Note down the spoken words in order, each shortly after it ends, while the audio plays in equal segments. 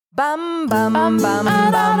Bum bum bum bum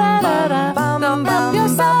bum bum bum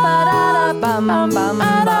yourself. Bum bum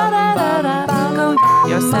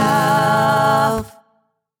yourself.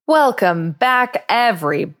 Welcome back,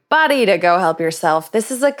 everybody, to Go Help Yourself.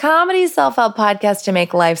 This is a comedy self-help podcast to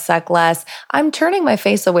make life suck less. I'm turning my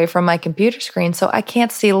face away from my computer screen so I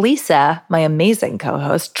can't see Lisa, my amazing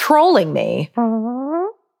co-host, trolling me.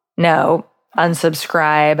 No,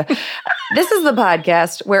 unsubscribe. This is the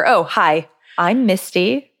podcast where, hi, I'm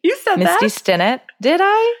Misty. You said Misty Stinnett. Did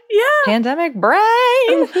I? Yeah. Pandemic brain.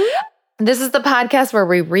 Mm-hmm. This is the podcast where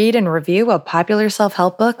we read and review a popular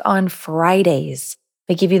self-help book on Fridays.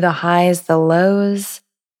 We give you the highs, the lows,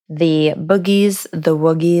 the boogies, the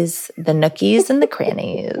woogies, the nookies, and the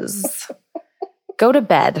crannies. Go to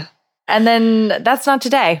bed. And then that's not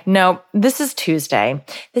today. No, this is Tuesday.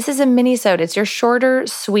 This is a mini-sode. It's your shorter,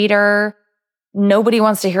 sweeter, nobody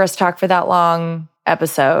wants to hear us talk for that long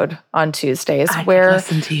episode on Tuesdays. I could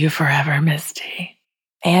listen to you forever, Misty.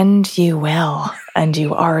 And you will. And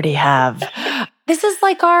you already have. This is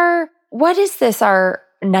like our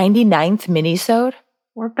 99th mini-sode?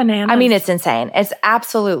 We're bananas. I mean, it's insane. It's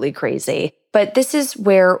absolutely crazy. But this is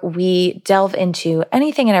where we delve into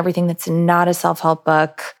anything and everything that's not a self-help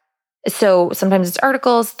book. So sometimes it's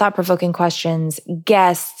articles, thought-provoking questions,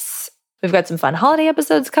 guests. We've got some fun holiday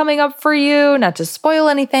episodes coming up for you, not to spoil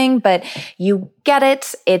anything, but you get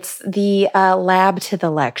it. It's the lab to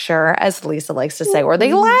the lecture, as Lisa likes to say, or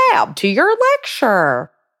the lab to your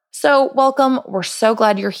lecture. So welcome. We're so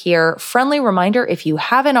glad you're here. Friendly reminder, if you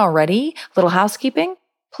haven't already, little housekeeping,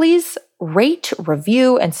 please rate,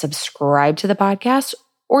 review, and subscribe to the podcast,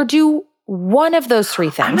 or do one of those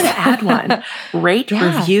three things. I'm going to add one. Rate,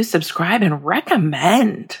 review, subscribe, and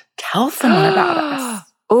recommend. Tell someone about us.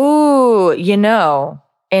 Ooh,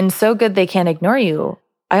 and So Good They Can't Ignore You.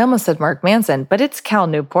 I almost said Mark Manson, but it's Cal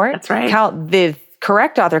Newport. That's right. The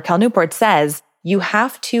correct author, Cal Newport, says you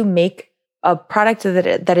have to make a product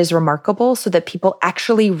that is remarkable so that people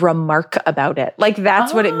actually remark about it. Like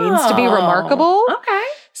that's what it means to be remarkable. Okay.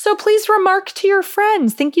 So please remark to your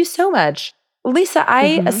friends. Thank you so much. Lisa,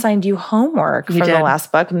 I assigned you homework for the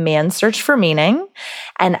last book, Man's Search for Meaning.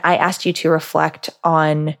 And I asked you to reflect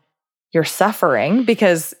on your suffering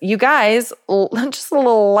because you guys, just a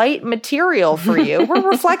little light material for you. We're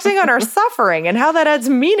reflecting on our suffering and how that adds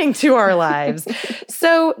meaning to our lives.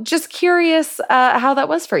 So just curious how that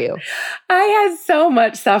was for you. I had so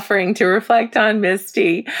much suffering to reflect on,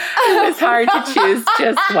 Misty. It was hard to choose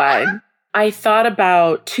just one. I thought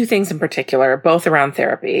about two things in particular, both around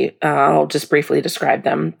therapy. I'll just briefly describe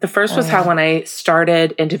them. The first was how when I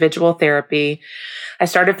started individual therapy, I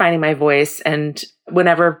started finding my voice. And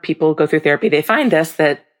whenever people go through therapy, they find this,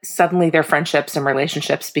 that suddenly their friendships and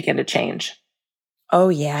relationships begin to change. Oh,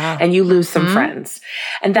 yeah. And you lose some friends.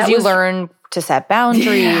 And that you learn to set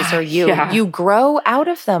boundaries or you grow out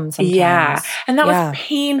of them sometimes. Yeah. And that was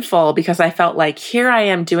painful because I felt like here I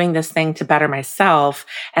am doing this thing to better myself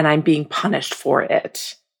and I'm being punished for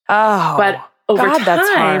it. Oh, but over time, that's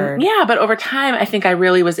hard. Yeah, but over time, I think I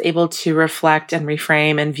really was able to reflect and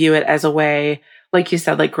reframe and view it as a way, like you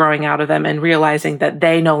said, like growing out of them and realizing that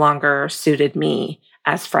they no longer suited me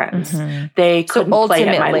as friends. They couldn't play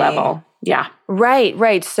at my level. Yeah.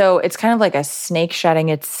 Right. So it's kind of like a snake shedding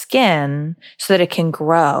its skin so that it can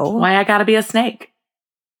grow. Why I gotta be a snake?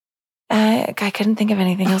 I couldn't think of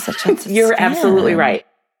anything else that sheds its You're skin. absolutely right.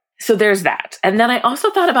 So there's that. And then I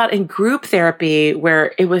also thought about in group therapy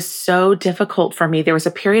where it was so difficult for me. There was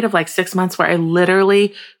a period of like 6 months where I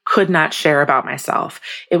literally could not share about myself.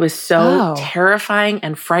 It was so terrifying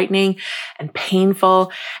and frightening and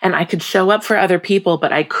painful. And I could show up for other people,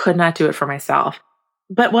 but I could not do it for myself.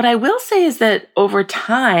 But what I will say is that over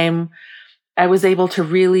time, I was able to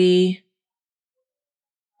really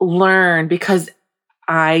learn because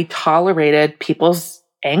I tolerated people's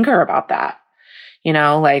anger about that.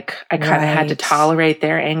 Like I kind of had to tolerate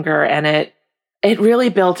their anger and it really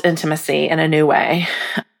built intimacy in a new way.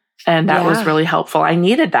 And that was really helpful. I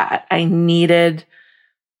needed that.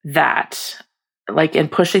 Like in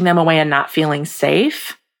pushing them away and not feeling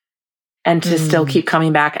safe. And to still keep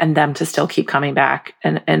coming back and them to still keep coming back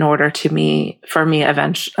in order for me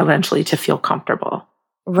eventually to feel comfortable.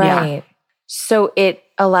 Right. Yeah. So it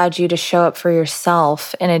allowed you to show up for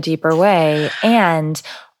yourself in a deeper way. And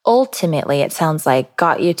ultimately, it sounds like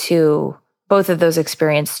got you to both of those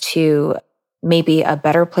experiences to maybe a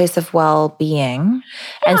better place of well-being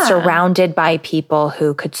and surrounded by people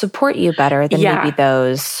who could support you better than maybe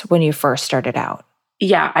those when you first started out.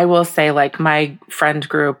 Yeah, I will say like my friend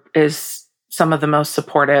group is some of the most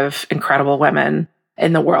supportive, incredible women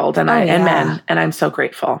in the world and men. And I'm so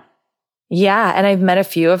grateful. Yeah. And I've met a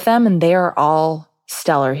few of them and they are all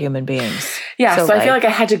stellar human beings. Yeah. So I feel like I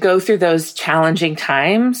had to go through those challenging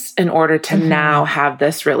times in order to now have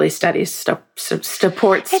this really steady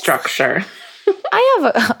support structure.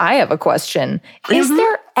 I have a question. Is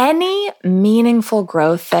there any meaningful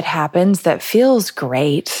growth that happens that feels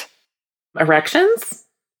great? Erections?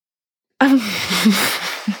 Thank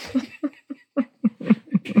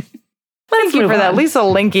you for that. Lisa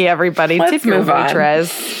Linky, everybody. Let's move on.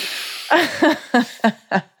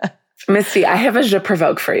 Misty, I have a Je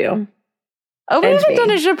Provoke for you. Oh, we haven't done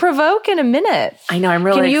a Je Provoke in a minute. I know. I'm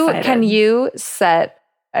really excited. Can you set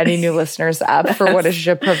any new listeners up for what a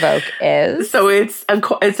Je Provoke is? So it's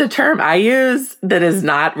a term I use that is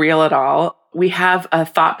not real at all. We have a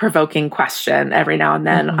thought-provoking question every now and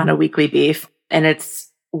then on a weekly beef. And it's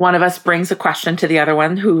one of us brings a question to the other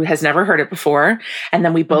one who has never heard it before. And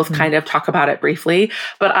then we both kind of talk about it briefly.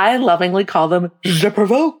 But I lovingly call them Je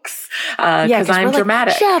Provokes because I'm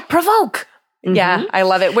dramatic. Je Provoke. Yeah, I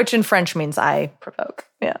love it, which in French means I provoke.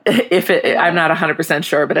 Yeah. I'm not 100%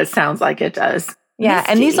 sure, but it sounds like it does. Yeah.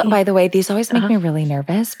 Misty. And these, by the way, these always make me really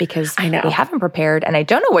nervous because I know we haven't prepared and I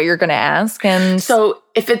don't know what you're going to ask. And so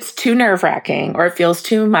if it's too nerve-wracking or it feels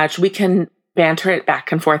too much, we can banter it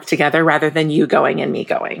back and forth together rather than you going and me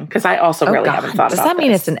going. Because I also haven't thought about this. Does that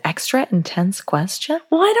mean it's an extra intense question?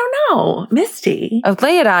 Well, I don't know. Misty. Oh,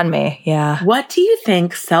 lay it on me. Yeah. What do you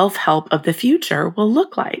think self-help of the future will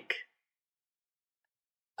look like?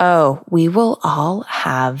 Oh, we will all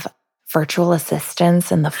have virtual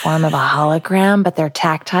assistants in the form of a hologram, but they're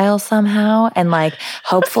tactile somehow. And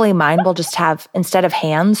hopefully mine will just have, instead of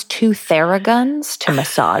hands, 2 Theraguns to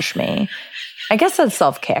massage me. I guess that's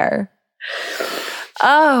self-care.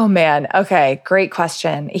 Oh man. Okay. Great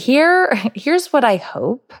question. Here's what I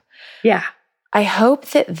hope. Yeah. I hope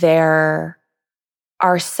that there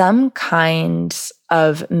are some kinds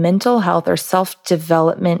of mental health or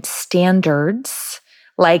self-development standards,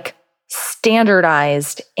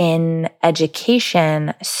 standardized in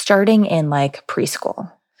education, starting in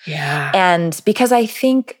preschool. Yeah. And because I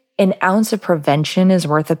think an ounce of prevention is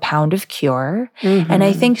worth a pound of cure. And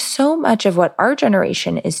I think so much of what our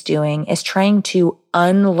generation is doing is trying to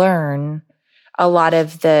unlearn a lot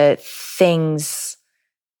of the things,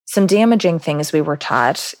 some damaging things we were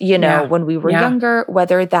taught, when we were younger,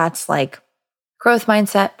 whether that's growth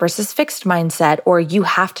mindset versus fixed mindset, or you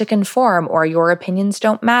have to conform, or your opinions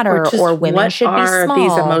don't matter, or women should be small. What are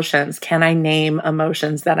these emotions? Can I name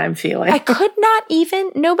emotions that I'm feeling? I could not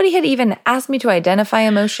nobody had even asked me to identify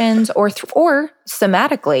emotions or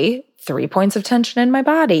somatically 3 points of tension in my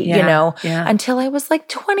body, until I was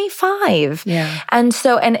 25. Yeah. And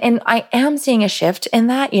so, and I am seeing a shift in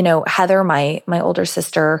that, Heather, my older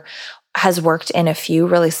sister, has worked in a few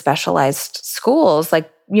really specialized schools,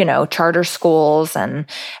 charter schools, and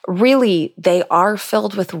really they are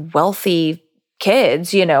filled with wealthy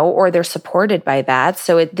kids, or they're supported by that.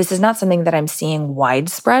 So this is not something that I'm seeing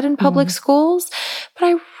widespread in public schools, but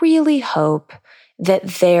I really hope that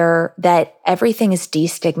everything is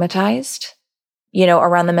destigmatized,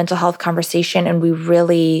 around the mental health conversation, and we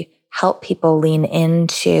really help people lean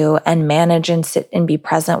into and manage and sit and be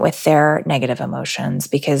present with their negative emotions,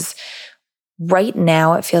 because right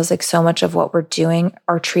now, it feels like so much of what we're doing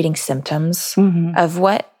are treating symptoms of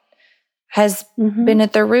what has been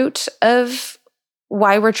at the root of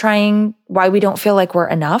why we don't feel like we're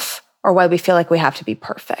enough, or why we feel like we have to be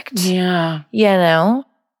perfect. Yeah.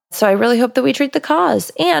 So I really hope that we treat the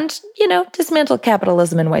cause and, dismantle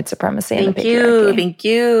capitalism and white supremacy. Thank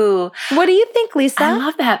you. What do you think, Lisa? I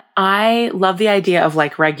love that. I love the idea of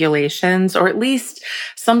regulations, or at least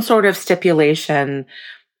some sort of stipulation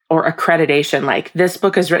or accreditation. This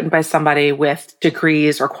book is written by somebody with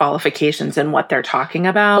degrees or qualifications in what they're talking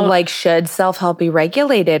about. Should self-help be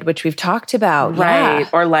regulated, which we've talked about. Right.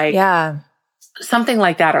 Yeah. Or something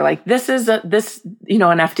like that. Or this is an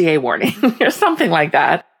FDA warning or something like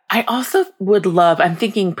that. I also would love, I'm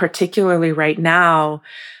thinking particularly right now,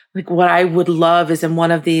 what I would love is in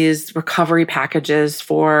one of these recovery packages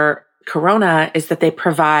for Corona is that they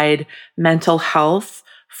provide mental health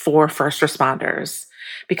for first responders.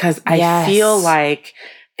 Because I feel like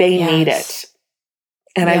they need it.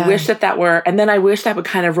 And I wish that were, and then I wish that would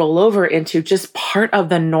kind of roll over into just part of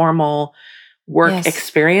the normal work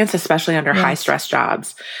experience, especially under high stress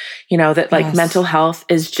jobs, that mental health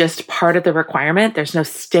is just part of the requirement. There's no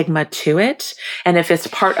stigma to it. And if it's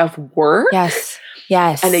part of work,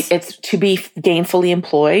 Yes. And it's to be gainfully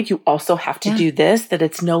employed, you also have to do this, that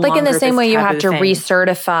it's no longer in the same way you have to thing.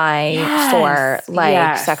 Recertify for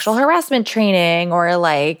sexual harassment training, or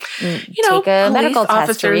take a medical test.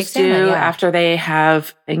 Officers do after they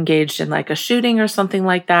have engaged in a shooting or something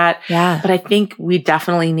like that. Yeah. But I think we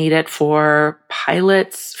definitely need it for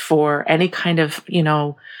pilots, for any kind of,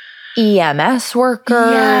 EMS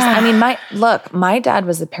workers. Yeah. I mean, my dad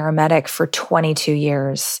was a paramedic for 22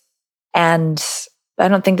 years. And I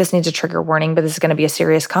don't think this needs a trigger warning, but this is going to be a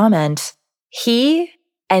serious comment. He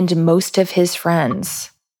and most of his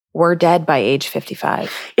friends were dead by age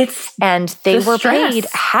 55. And they were paid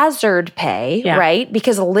hazard pay, right?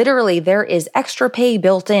 Because literally there is extra pay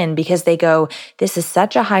built in because they go, this is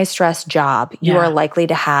such a high stress job. You are likely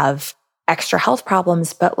to have extra health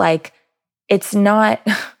problems, but like, it's not,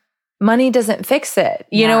 money doesn't fix it.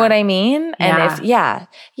 You know what I mean? And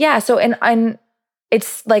So, and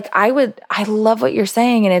it's like, I love what you're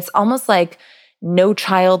saying. And it's almost like no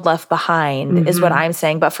child left behind is what I'm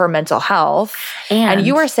saying, but for mental health. And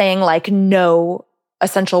you are saying like no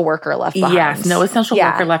essential worker left behind. Yes, no essential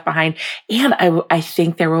worker left behind. And I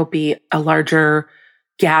think there will be a larger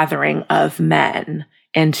gathering of men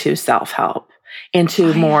into self-help,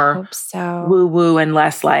 into more woo-woo and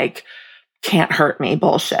less like can't hurt me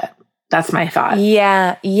bullshit. That's my thought.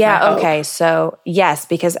 Yeah. Okay. So yes,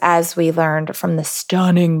 because as we learned from the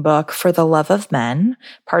stunning book For the Love of Men,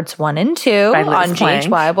 parts 1 and 2 on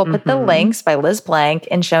GHY, we'll put the links by Liz Blank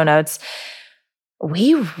in show notes.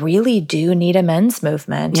 We really do need a men's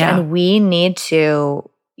movement. Yeah. And we need to,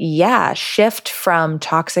 shift from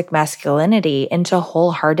toxic masculinity into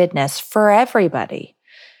wholeheartedness for everybody.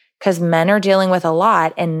 Because men are dealing with a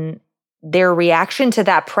lot, and their reaction to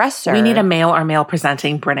that presser. We need a male or male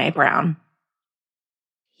presenting Brene Brown.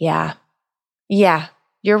 Yeah.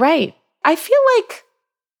 You're right. I feel like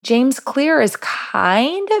James Clear is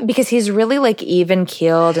because he's really like even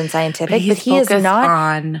keeled and scientific, but he is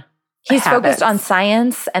not he's focused on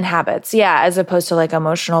science and habits. Yeah. As opposed to like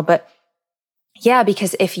emotional. But yeah,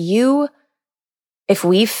 because if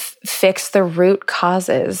we fix the root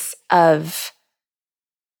causes of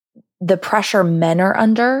the pressure men are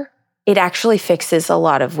under, it actually fixes a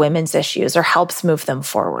lot of women's issues or helps move them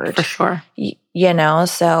forward. For sure.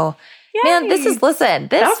 So, man, that was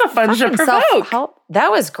a fun to provoke. That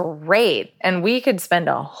was great. And we could spend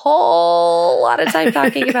a whole lot of time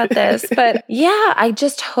talking about this. But yeah, I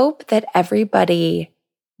just hope that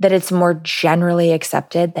that it's more generally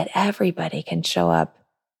accepted that everybody can show up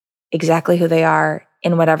exactly who they are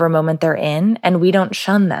in whatever moment they're in, and we don't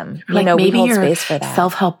shun them. Like we hold space for that.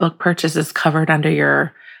 Self-help book purchase is covered under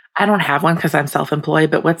your, I don't have one because I'm self-employed,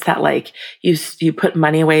 but what's that like? You put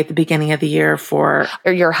money away at the beginning of the year for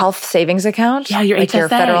or your health savings account. Yeah, your like HSA. Your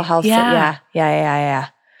federal health. Yeah,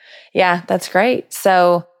 that's great.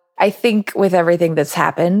 So I think with everything that's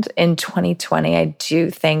happened in 2020, I do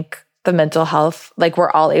think the mental health, like we're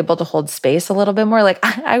all able to hold space a little bit more. Like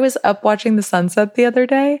I was up watching the sunset the other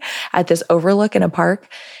day at this overlook in a park,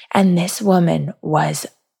 and this woman was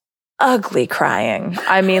ugly crying.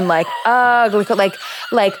 I mean, like ugly,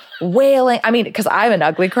 like wailing. I mean, because I'm an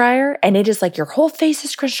ugly crier, and it is like your whole face is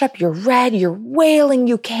scrunched up. You're red. You're wailing.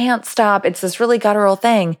 You can't stop. It's this really guttural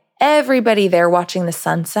thing. Everybody there watching the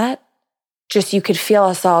sunset, you could feel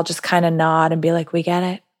us all just kind of nod and be like, we get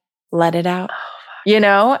it. Let it out.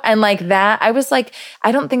 And like that, I was like,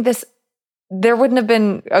 I don't think there wouldn't have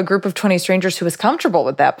been a group of 20 strangers who was comfortable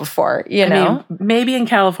with that before, I mean, maybe in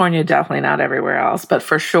California, definitely not everywhere else, but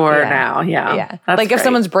for sure now. Yeah. That's like great. If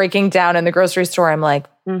someone's breaking down in the grocery store, I'm like,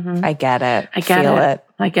 I get it. I get it.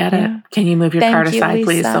 I get it. Can you move your cart aside,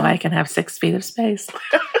 please, so I can have 6 feet of space?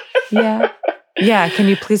 Yeah. Can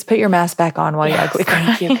you please put your mask back on while you ugly cry?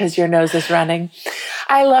 Thank you, because your nose is running.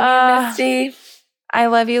 I love you, Misty. I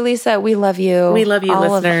love you, Lisa. We love you. We love you, all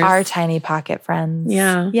listeners. Of our tiny pocket friends.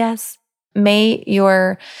 Yeah. Yes. May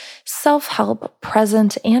your self-help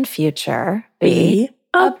present and future be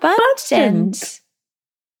abundant.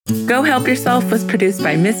 Go Help Yourself was produced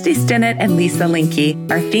by Misty Stinnett and Lisa Linky.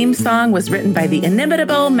 Our theme song was written by the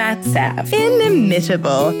inimitable Matt Sav.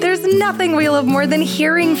 Inimitable. There's nothing we love more than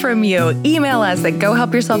hearing from you. Email us at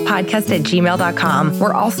gohelpyourselfpodcast@gmail.com.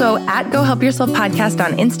 We're also at Go Help Yourself Podcast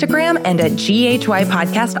on Instagram and at GHY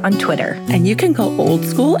Podcast on Twitter. And you can go old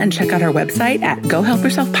school and check out our website at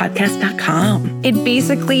gohelpyourselfpodcast.com. It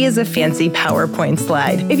basically is a fancy PowerPoint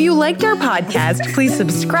slide. If you liked our podcast, please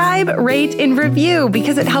subscribe, rate, and review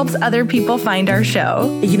because it helps other people find our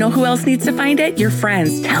show. You know who else needs to find it? Your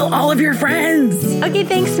friends. Tell all of your friends. Okay,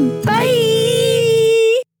 thanks. Bye.